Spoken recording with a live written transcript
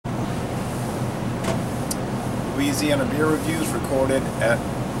Louisiana beer reviews recorded at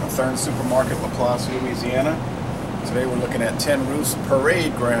Thurn Supermarket, LaPlace, Louisiana. Today we're looking at 10 Roof's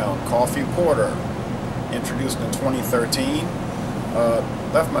Parade Ground Coffee Porter, introduced in 2013.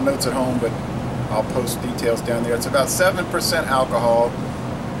 Left my notes at home, but I'll post details down there. It's about 7% alcohol.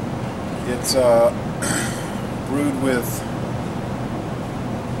 It's brewed with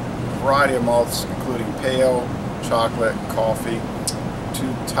a variety of malts, including pale, chocolate, coffee,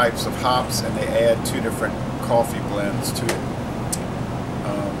 2 types of hops, and they add 2 different coffee blends to it.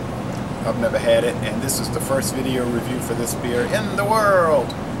 I've never had it, and this is the first video review for this beer in the world.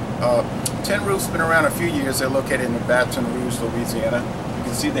 10 Roof's been around a few years. They're located in Baton Rouge, Louisiana. You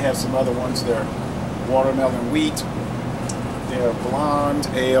can see they have some other ones. They're watermelon wheat, their blonde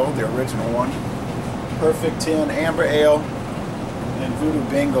ale, the original one, Perfect 10 amber ale, and Voodoo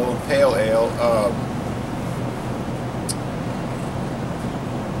Bingo pale ale.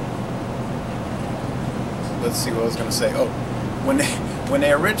 Let's see what I was going to say. Oh, when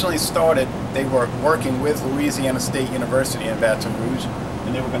they originally started, they were working with Louisiana State University in Baton Rouge,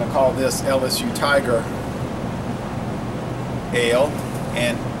 and they were going to call this LSU Tiger Ale,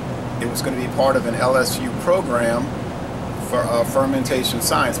 and it was going to be part of an LSU program for fermentation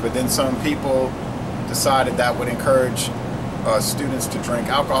science. But then some people decided that would encourage students to drink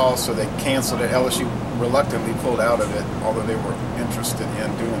alcohol, so they canceled it. LSU reluctantly pulled out of it, although they were interested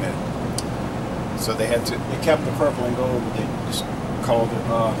in doing it. So they kept the purple and gold, but they just called it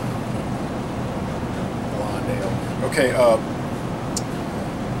blonde ale. Okay,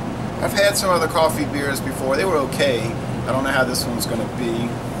 I've had some other coffee beers before. They were okay. I don't know how this one's going to be.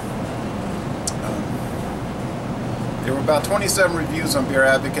 There were about 27 reviews on Beer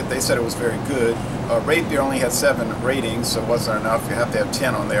Advocate. They said it was very good. Rate Beer only had 7 ratings, so it wasn't enough. You have to have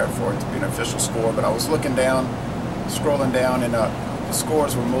 10 on there for it to be an official score. But I was looking down, scrolling down, and the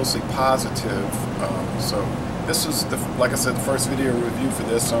scores were mostly positive. So this is, like I said, the first video review for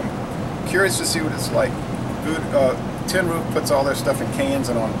this. So I'm curious to see what it's like. 10 Roof puts all their stuff in cans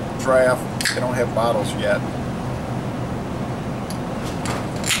and on draft. They don't have bottles yet.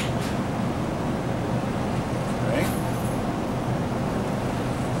 Okay.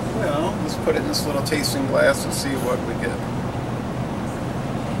 Well, let's put it in this little tasting glass and see what we get.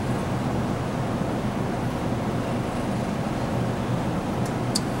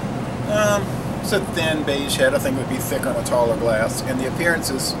 It's a thin beige head. I think it would be thicker on a taller glass. And the appearance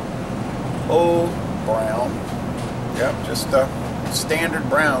is brown. Yep, just a standard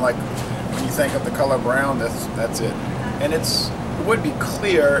brown, like when you think of the color brown, that's it. And it would be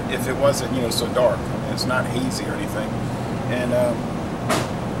clear if it wasn't, so dark. I mean, it's not hazy or anything. And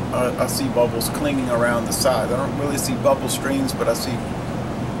I see bubbles clinging around the side. I don't really see bubble streams, but I see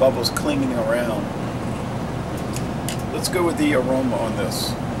bubbles clinging around. Let's go with the aroma on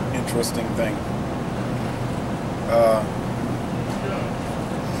this interesting thing.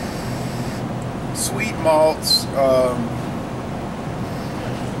 Sweet malts, I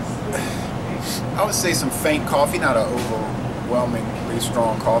would say some faint coffee, not an overwhelmingly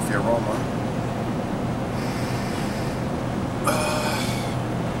strong coffee aroma.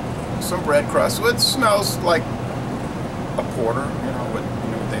 Some bread crust. Well, it smells like a porter, what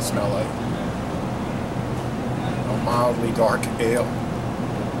they smell like. A mildly dark ale.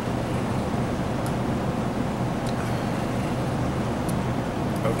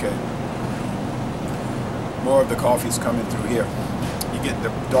 Okay. More of the coffee's coming through here. You get the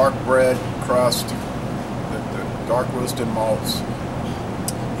dark bread crust, the dark roasted malts,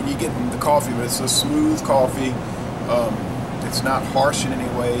 and you get the coffee, but it's a smooth coffee. It's not harsh in any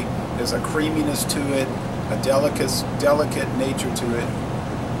way. There's a creaminess to it, a delicate nature to it.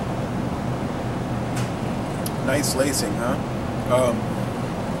 Nice lacing, huh?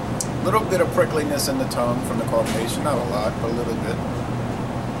 Little bit of prickliness in the tongue from the carbonation, not a lot, but a little bit.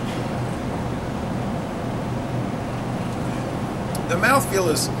 The mouthfeel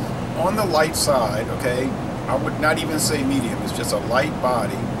is on the light side, okay? I would not even say medium. It's just a light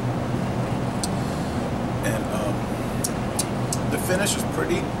body. And the finish is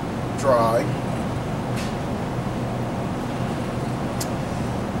pretty dry.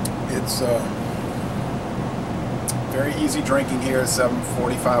 It's very easy drinking here at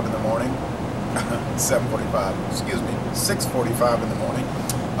 7:45 in the morning. 7:45, excuse me, 6:45 in the morning.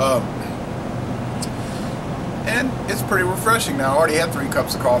 And it's pretty refreshing. Now, I already had 3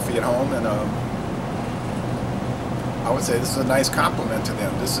 cups of coffee at home, and I would say this is a nice compliment to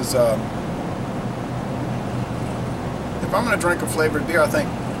them. This is, if I'm going to drink a flavored beer, I think,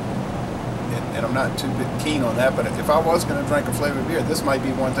 and I'm not too keen on that, but if I was going to drink a flavored beer, this might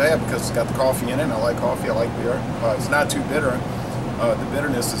be one to have because it's got the coffee in it, and I like coffee, I like beer. It's not too bitter. The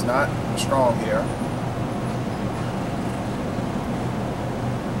bitterness is not strong here.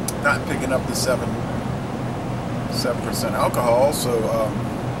 not picking up the 7% alcohol. So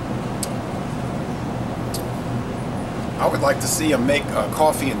I would like to see them make a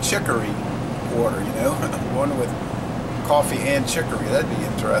coffee and chicory porter, you know, one with coffee and chicory. That'd be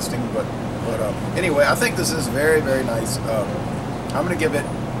interesting. But anyway, I think this is very, very nice. I'm gonna give it.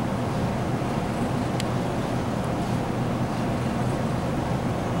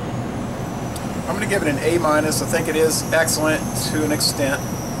 I'm going to give it an A-. I think it is excellent to an extent.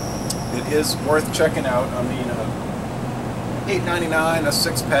 It is worth checking out. I mean, $8.99 a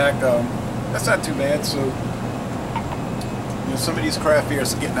 6-pack. That's not too bad. So, you know, some of these craft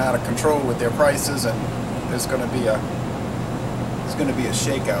beers are getting out of control with their prices, and there's going to be a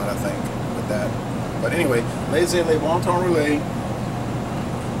shakeout, I think, with that. But anyway, Les Bon Temps Roulé.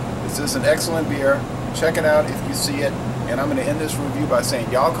 This is an excellent beer. Check it out if you see it. And I'm going to end this review by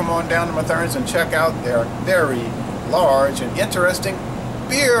saying, y'all come on down to Matherns and check out their very large and interesting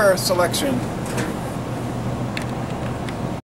beer selection.